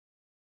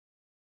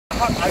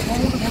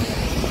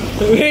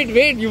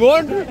Wait, you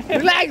won't?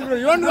 Relax, bro.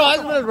 You won't go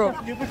hospital, bro.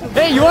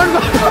 Hey, you won't go.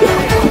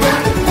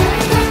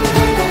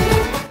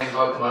 I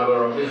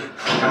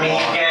mean, you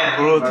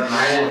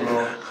can, bro.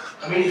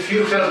 I mean, if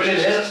you feel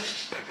really ill.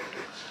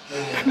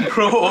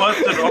 Bro,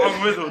 what's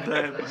wrong with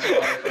Uday?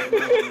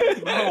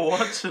 Bro,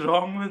 what's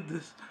wrong with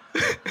this?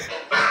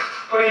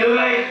 Bro, you look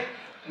like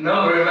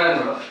no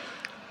man, bro.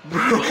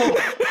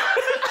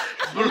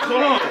 Bro,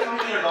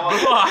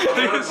 I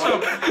think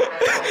so.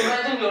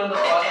 Imagine you're the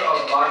father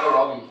of Margot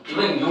Robbie.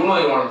 Even you know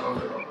you want to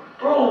talk to Robbie.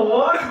 Bro,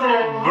 what, bro?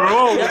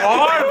 Bro,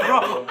 what, bro?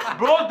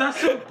 Bro, that's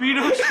some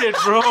pedo shit,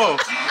 bro.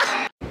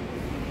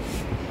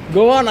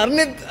 Go on,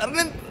 Arnit.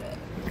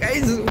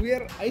 Guys, we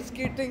are ice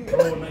skating.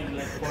 Bro,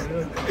 like for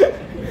real.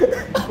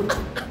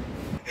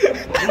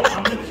 Bro,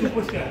 I'm not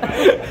super scared.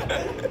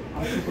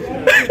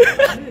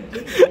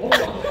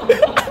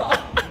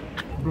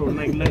 Bro,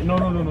 like, no. I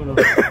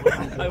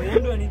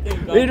won't do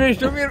anything. Wait,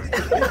 show me.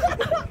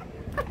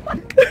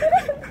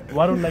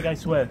 Varun, like, I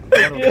swear.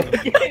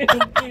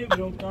 Okay,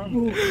 bro,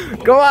 calm.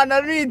 Come on,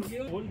 Arnit.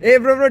 Hey,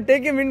 bro,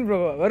 take him in,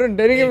 bro. Varun,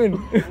 take him in.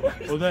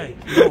 Uday,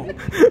 no.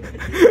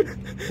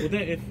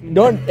 Uday, if...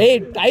 Don't,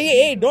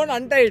 hey, don't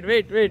untie it.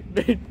 Wait.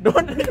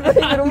 Don't.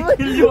 I'll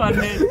kill you,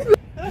 Arnit.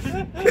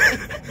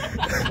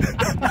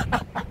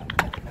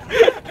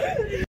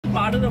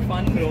 Part of the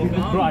fun, bro.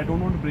 Bro, I don't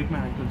want to break my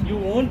ankles. You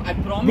won't. I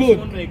promise you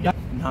won't break it.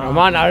 Come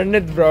on,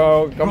 Arnit,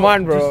 bro. Come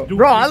on, bro.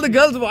 Bro, all the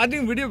girls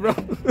watching video, bro.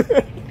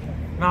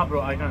 Nah,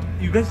 bro, I can't.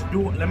 You guys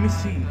do. Let me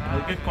see.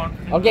 I'll get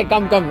confident. Okay,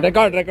 come.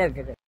 Record.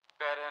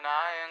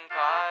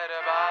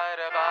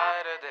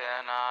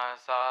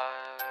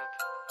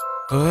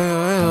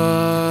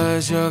 ओए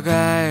जो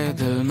गाए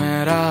दिल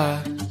मेरा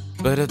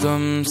पर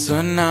तुम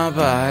सुन ना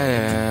पाए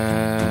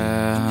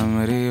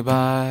हमारी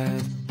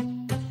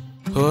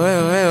बात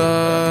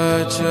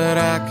ओए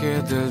चुरा के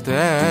दिल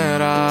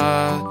तेरा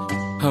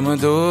हम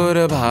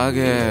दूर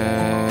भागे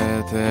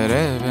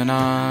तेरे बिना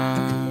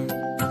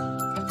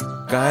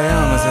काहे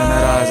हमसे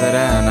नाराज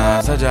रहना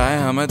सजाए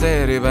हम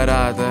तेरी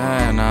बारात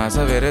है ना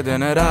सवेरे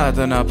दिन रात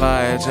ना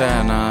पाए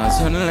चैना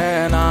सुन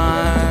लेना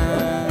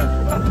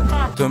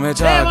तुम्हें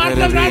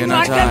चाहकर भी न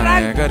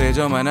चाहे करे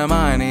जो मन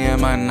मानिए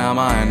मन न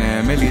माने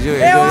मिली जो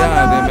एक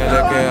याद मिल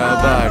के अब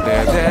बाटे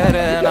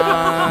तेरे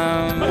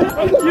नाम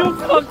You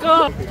fuck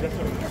up.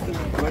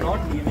 We're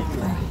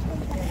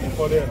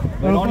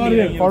not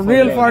leaving. For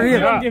real.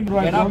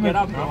 Get up, bro.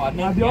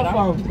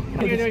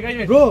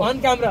 Bro, On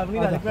camera.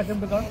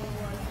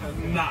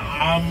 Nah,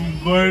 I'm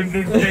going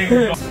to take.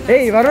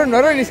 hey,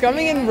 Varun is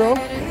coming in, bro.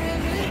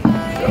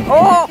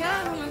 Oh,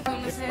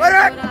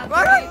 Varun.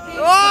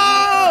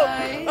 Oh,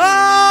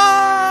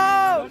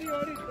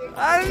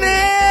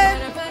 Arnit.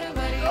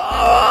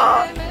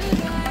 Oh.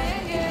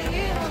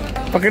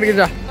 पकड़ के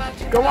जा.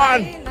 Come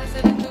on.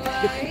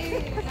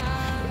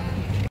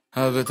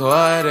 अब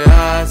तुम्हारे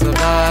आस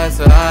पास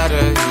आ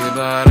रही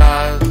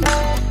बारात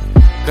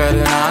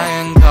करना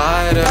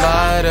इनकार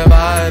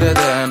बार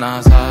देना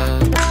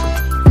साथ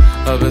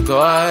अब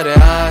तुम्हारे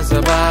आस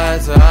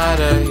पास आ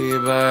रही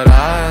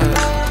बारात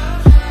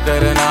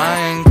करना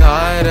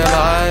इनकार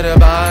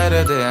बार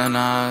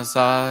देना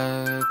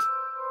साथ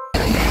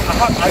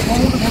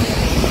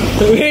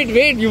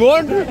Wait, you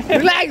won't?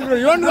 Relax, bro.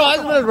 You won't go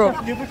hospital, bro.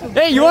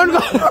 Hey, you won't go.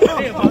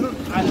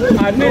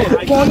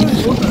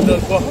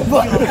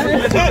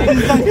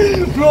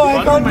 Bro,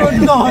 I can't go to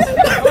the hospital.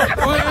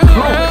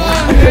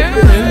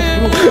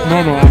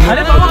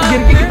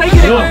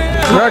 No.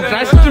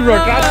 Bro,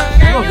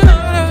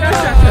 trust.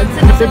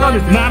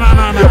 Nah.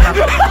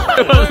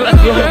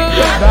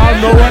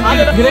 No one.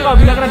 गिरेगा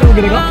अभी लग रहा है वो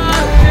गिरेगा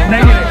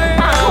नहीं गिरेगा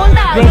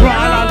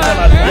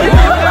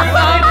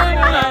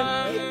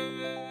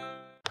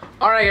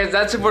Alright guys,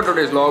 that's it for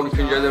today's vlog. If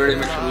you enjoyed the video,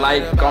 make sure to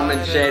like,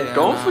 comment, share.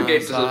 Don't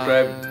forget to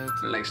subscribe.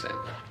 Till next time.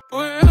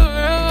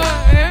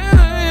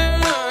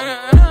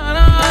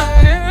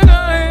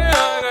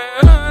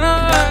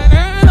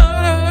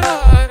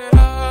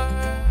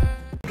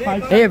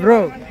 Hey,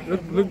 bro.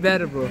 Look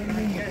there, bro.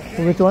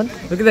 Which one?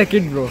 Look at that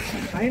kid, bro.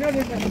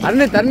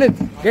 Arnit,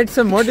 get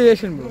some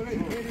motivation, bro.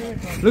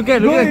 Look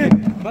at that kid.